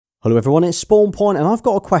Hello everyone, it's SpawnPoiint and I've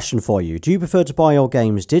got a question for you. Do you prefer to buy your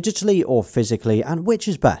games digitally or physically, and which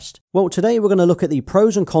is best? Well, today we're going to look at the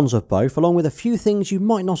pros and cons of both, along with a few things you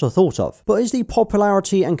might not have thought of. But is the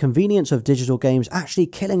popularity and convenience of digital games actually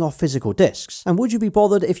killing off physical discs? And would you be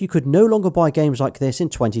bothered if you could no longer buy games like this in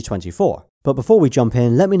 2024? But before we jump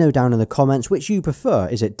in, let me know down in the comments which you prefer.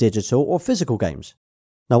 Is it digital or physical games?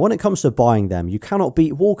 Now, when it comes to buying them, you cannot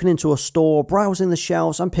beat walking into a store, browsing the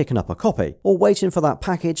shelves and picking up a copy, or waiting for that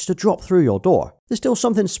package to drop through your door. There's still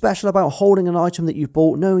something special about holding an item that you've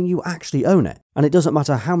bought knowing you actually own it. And it doesn't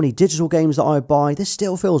matter how many digital games that I buy, this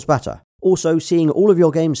still feels better. Also, seeing all of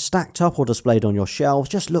your games stacked up or displayed on your shelves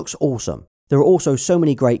just looks awesome. There are also so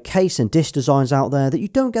many great case and disc designs out there that you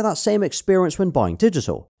don't get that same experience when buying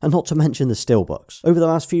digital, and not to mention the steelbooks. Over the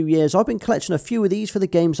last few years, I've been collecting a few of these for the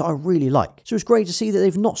games that I really like, so it's great to see that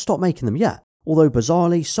they've not stopped making them yet. Although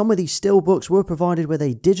bizarrely, some of these steelbooks were provided with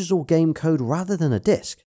a digital game code rather than a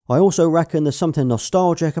disc. I also reckon there's something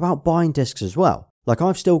nostalgic about buying discs as well. Like,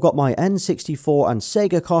 I've still got my N64 and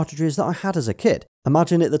Sega cartridges that I had as a kid.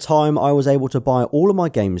 Imagine at the time I was able to buy all of my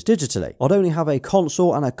games digitally. I'd only have a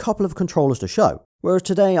console and a couple of controllers to show. Whereas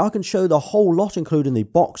today I can show the whole lot, including the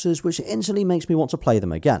boxes, which instantly makes me want to play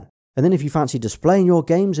them again. And then if you fancy displaying your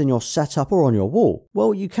games in your setup or on your wall,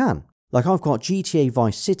 well, you can. Like, I've got GTA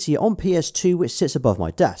Vice City on PS2 which sits above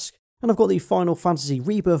my desk, and I've got the Final Fantasy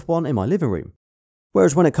Rebirth one in my living room.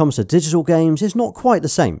 Whereas when it comes to digital games, it's not quite the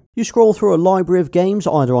same. You scroll through a library of games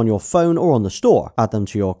either on your phone or on the store, add them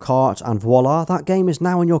to your cart, and voila, that game is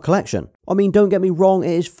now in your collection. I mean, don't get me wrong,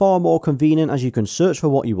 it is far more convenient as you can search for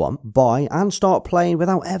what you want, buy, and start playing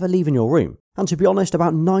without ever leaving your room. And to be honest,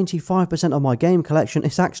 about 95% of my game collection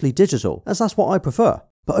is actually digital, as that's what I prefer.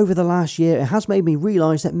 But over the last year, it has made me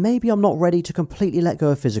realise that maybe I'm not ready to completely let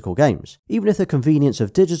go of physical games, even if the convenience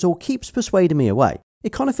of digital keeps persuading me away.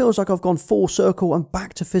 It kind of feels like I've gone full circle and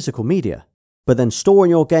back to physical media. But then storing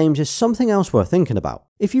your games is something else worth thinking about.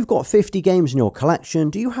 If you've got 50 games in your collection,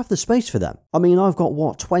 do you have the space for them? I mean, I've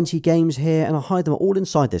got 20 games here and I hide them all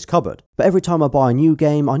inside this cupboard. But every time I buy a new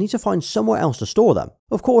game, I need to find somewhere else to store them.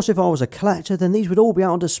 Of course, if I was a collector, then these would all be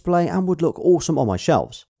out on display and would look awesome on my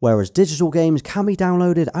shelves. Whereas digital games can be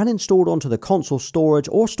downloaded and installed onto the console storage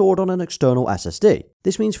or stored on an external SSD.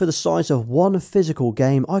 This means for the size of one physical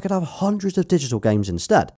game, I could have hundreds of digital games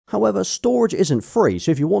instead. However, storage isn't free,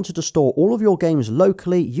 so if you wanted to store all of your games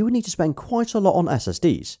locally, you would need to spend quite a lot on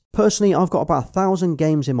SSDs. Personally, I've got about 1,000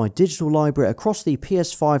 games in my digital library across the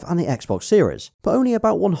PS5 and the Xbox Series, but only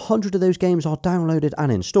about 100 of those games are downloaded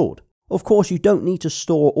and installed. Of course, you don't need to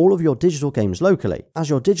store all of your digital games locally, as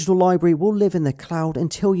your digital library will live in the cloud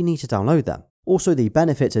until you need to download them. Also, the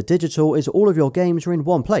benefit to digital is all of your games are in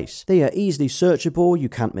one place. They are easily searchable, you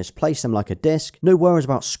can't misplace them like a disc, no worries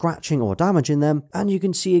about scratching or damaging them, and you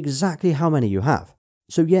can see exactly how many you have.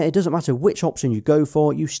 So yeah, it doesn't matter which option you go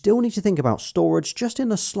for, you still need to think about storage just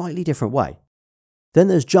in a slightly different way. Then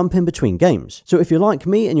there's jumping between games. So if you're like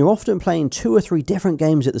me and you're often playing 2 or 3 different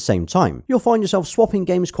games at the same time, you'll find yourself swapping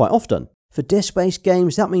games quite often. For disc-based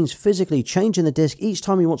games, that means physically changing the disc each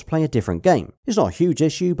time you want to play a different game. It's not a huge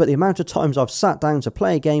issue, but the amount of times I've sat down to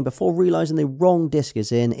play a game before realising the wrong disc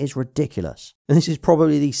is in is ridiculous. And this is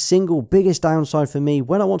probably the single biggest downside for me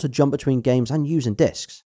when I want to jump between games and using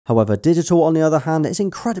discs. However, digital on the other hand is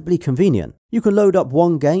incredibly convenient. You can load up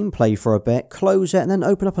one game, play for a bit, close it, and then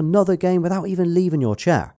open up another game without even leaving your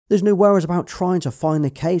chair. There's no worries about trying to find the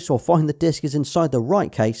case or find the disc is inside the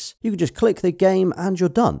right case. You can just click the game and you're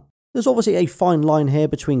done. There's obviously a fine line here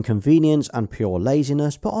between convenience and pure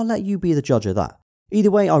laziness, but I'll let you be the judge of that. Either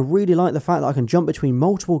way, I really like the fact that I can jump between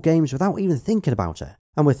multiple games without even thinking about it.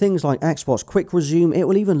 And with things like Xbox Quick Resume, it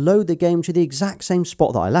will even load the game to the exact same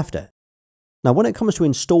spot that I left it. Now, when it comes to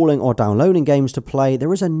installing or downloading games to play,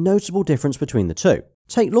 there is a noticeable difference between the two.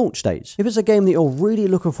 Take launch dates. If it's a game that you're really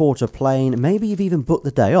looking forward to playing, maybe you've even booked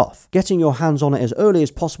the day off. Getting your hands on it as early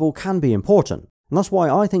as possible can be important. And that's why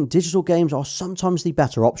I think digital games are sometimes the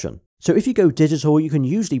better option. So if you go digital, you can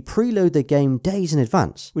usually preload the game days in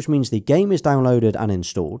advance, which means the game is downloaded and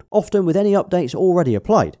installed, often with any updates already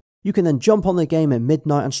applied. You can then jump on the game at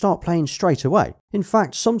midnight and start playing straight away. In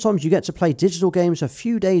fact, sometimes you get to play digital games a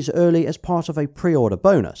few days early as part of a pre-order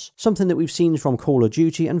bonus, something that we've seen from Call of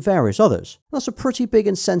Duty and various others. That's a pretty big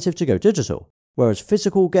incentive to go digital. Whereas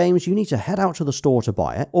physical games, you need to head out to the store to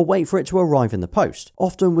buy it or wait for it to arrive in the post,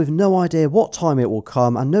 often with no idea what time it will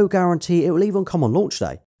come and no guarantee it will even come on launch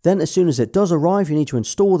day. Then as soon as it does arrive, you need to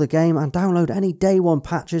install the game and download any day one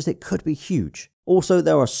patches that could be huge. Also,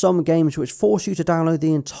 there are some games which force you to download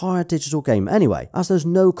the entire digital game anyway, as there's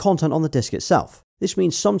no content on the disc itself. This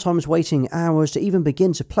means sometimes waiting hours to even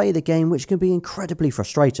begin to play the game, which can be incredibly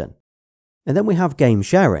frustrating. And then we have game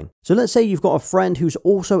sharing. So let's say you've got a friend who's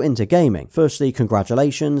also into gaming. Firstly,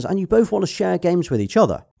 congratulations, and you both want to share games with each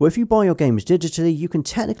other. Well, if you buy your games digitally, you can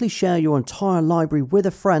technically share your entire library with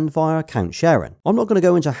a friend via account sharing. I'm not going to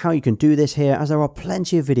go into how you can do this here, as there are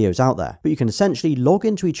plenty of videos out there, but you can essentially log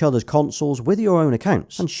into each other's consoles with your own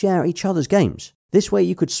accounts and share each other's games. This way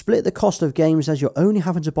you could split the cost of games, as you're only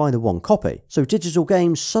having to buy the one copy. So digital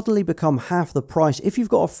games suddenly become half the price if you've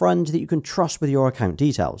got a friend that you can trust with your account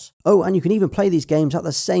details. Oh, and you can even play these games at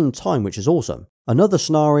the same time, which is awesome. Another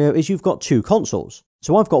scenario is you've got two consoles.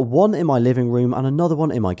 So I've got one in my living room and another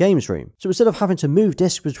one in my games room. So instead of having to move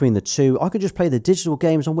discs between the two, I could just play the digital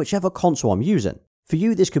games on whichever console I'm using. For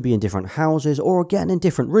you, this could be in different houses or again in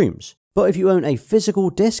different rooms. But if you own a physical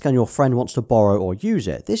disc and your friend wants to borrow or use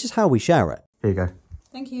it, this is how we share it. Here you go.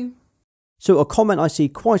 Thank you. So a comment I see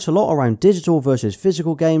quite a lot around digital versus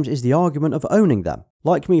physical games is the argument of owning them.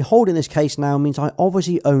 Like me holding this case now means I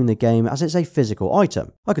obviously own the game, as it's a physical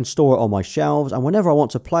item. I can store it on my shelves, and whenever I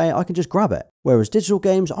want to play it I can just grab it. Whereas digital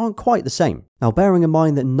games aren't quite the same. Now, bearing in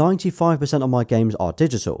mind that 95% of my games are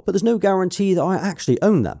digital, but there's no guarantee that I actually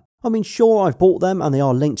own them. I mean, sure, I've bought them and they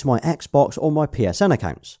are linked to my Xbox or my PSN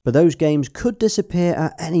accounts, but those games could disappear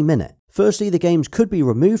at any minute. Firstly, the games could be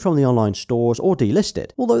removed from the online stores or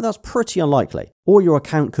delisted, although that's pretty unlikely. Or your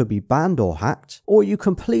account could be banned or hacked, or you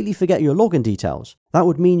completely forget your login details. That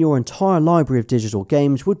would mean your entire library of digital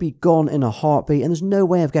games would be gone in a heartbeat and there's no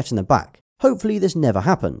way of getting them back. Hopefully this never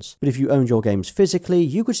happens, but if you owned your games physically,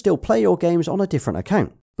 you could still play your games on a different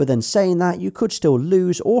account. But then saying that, you could still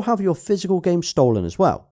lose or have your physical games stolen as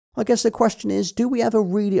well. I guess the question is, do we ever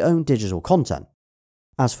really own digital content?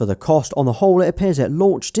 As for the cost, on the whole it appears at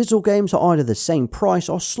launch digital games are either the same price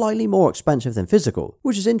or slightly more expensive than physical,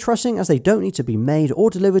 which is interesting as they don't need to be made or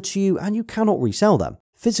delivered to you and you cannot resell them.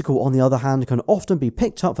 Physical, on the other hand, can often be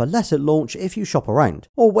picked up for less at launch if you shop around,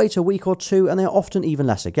 or wait a week or two and they are often even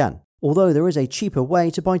less again. Although there is a cheaper way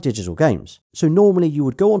to buy digital games. So normally you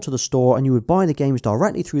would go onto the store and you would buy the games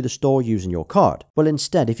directly through the store using your card. Well,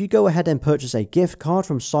 instead, if you go ahead and purchase a gift card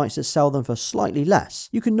from sites that sell them for slightly less,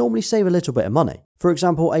 you can normally save a little bit of money. For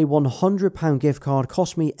example, a £100 gift card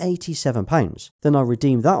cost me £87. Then I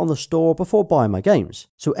redeemed that on the store before buying my games.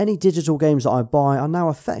 So any digital games that I buy are now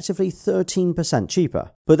effectively 13%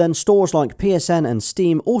 cheaper. But then stores like PSN and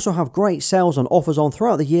Steam also have great sales and offers on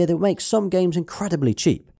throughout the year that make some games incredibly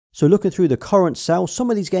cheap. So looking through the current sale, some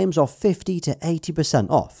of these games are 50 to 80%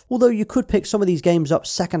 off, although you could pick some of these games up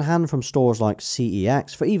secondhand from stores like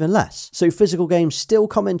CEX for even less, so physical games still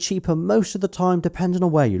come in cheaper most of the time depending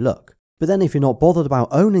on where you look. But then if you're not bothered about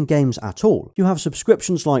owning games at all, you have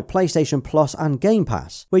subscriptions like PlayStation Plus and Game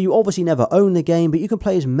Pass, where you obviously never own the game but you can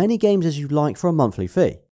play as many games as you'd like for a monthly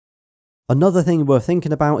fee. Another thing worth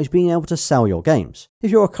thinking about is being able to sell your games.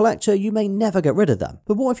 If you're a collector, you may never get rid of them,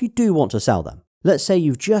 but what if you do want to sell them? Let's say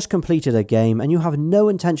you've just completed a game and you have no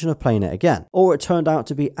intention of playing it again, or it turned out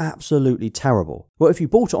to be absolutely terrible. Well, if you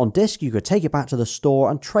bought it on disc, you could take it back to the store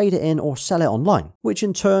and trade it in or sell it online, which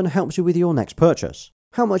in turn helps you with your next purchase.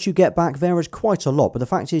 How much you get back varies quite a lot, but the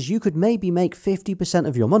fact is you could maybe make 50%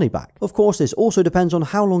 of your money back. Of course, this also depends on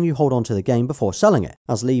how long you hold on to the game before selling it,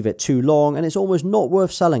 as leave it too long and it's almost not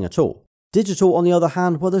worth selling at all. Digital, on the other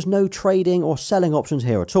hand, well, there's no trading or selling options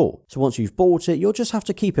here at all, so once you've bought it, you'll just have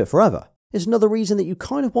to keep it forever. It's another reason that you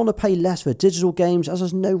kind of want to pay less for digital games, as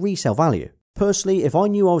there's no resale value. Personally, if I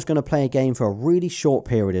knew I was going to play a game for a really short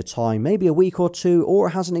period of time, maybe a week or two, or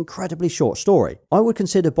it has an incredibly short story, I would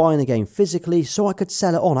consider buying the game physically so I could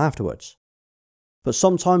sell it on afterwards. But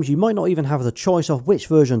sometimes you might not even have the choice of which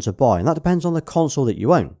version to buy, and that depends on the console that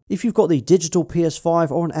you own. If you've got the digital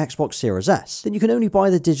PS5 or an Xbox Series S, then you can only buy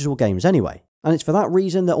the digital games anyway. And it's for that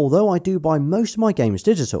reason that although I do buy most of my games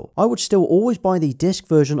digital, I would still always buy the disc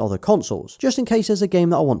version of the consoles, just in case there's a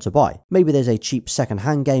game that I want to buy. Maybe there's a cheap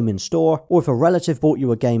second-hand game in store, or if a relative bought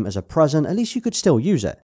you a game as a present, at least you could still use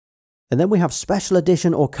it. And then we have special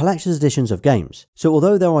edition or collector's editions of games. So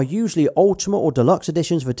although there are usually ultimate or deluxe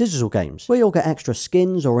editions for digital games, where you'll get extra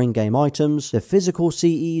skins or in-game items, the physical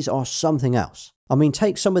CEs are something else. I mean,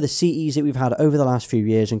 take some of the CEs that we've had over the last few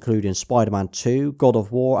years, including Spider-Man 2, God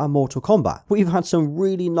of War and Mortal Kombat. We've had some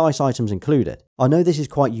really nice items included. I know this is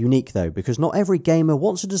quite unique though, because not every gamer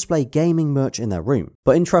wants to display gaming merch in their room.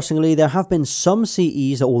 But interestingly, there have been some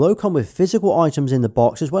CEs that, although come with physical items in the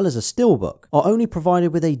box as well as a steelbook, are only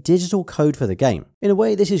provided with a digital code for the game. In a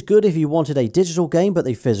way, this is good if you wanted a digital game but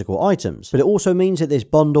the physical items, but it also means that this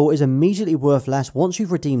bundle is immediately worth less once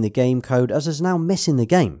you've redeemed the game code, as it's now missing the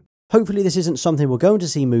game. Hopefully this isn't something we're going to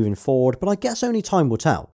see moving forward, but I guess only time will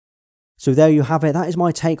tell. So there you have it, that is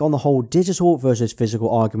my take on the whole digital versus physical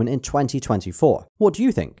argument in 2024. What do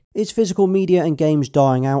you think? Is physical media and games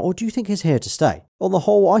dying out, or do you think it's here to stay? On the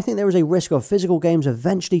whole, I think there is a risk of physical games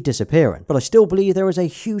eventually disappearing, but I still believe there is a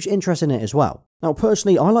huge interest in it as well. Now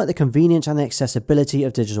personally, I like the convenience and the accessibility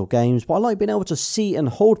of digital games, but I like being able to see and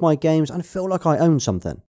hold my games and feel like I own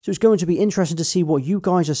something. So it's going to be interesting to see what you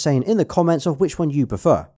guys are saying in the comments of which one you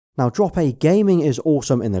prefer. Now drop a gaming is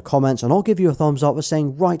awesome in the comments and I'll give you a thumbs up for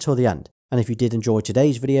staying right till the end. And if you did enjoy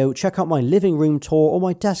today's video, check out my living room tour or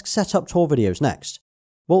my desk setup tour videos next.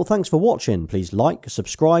 Well, thanks for watching, please like,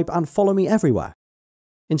 subscribe and follow me everywhere.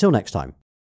 Until next time.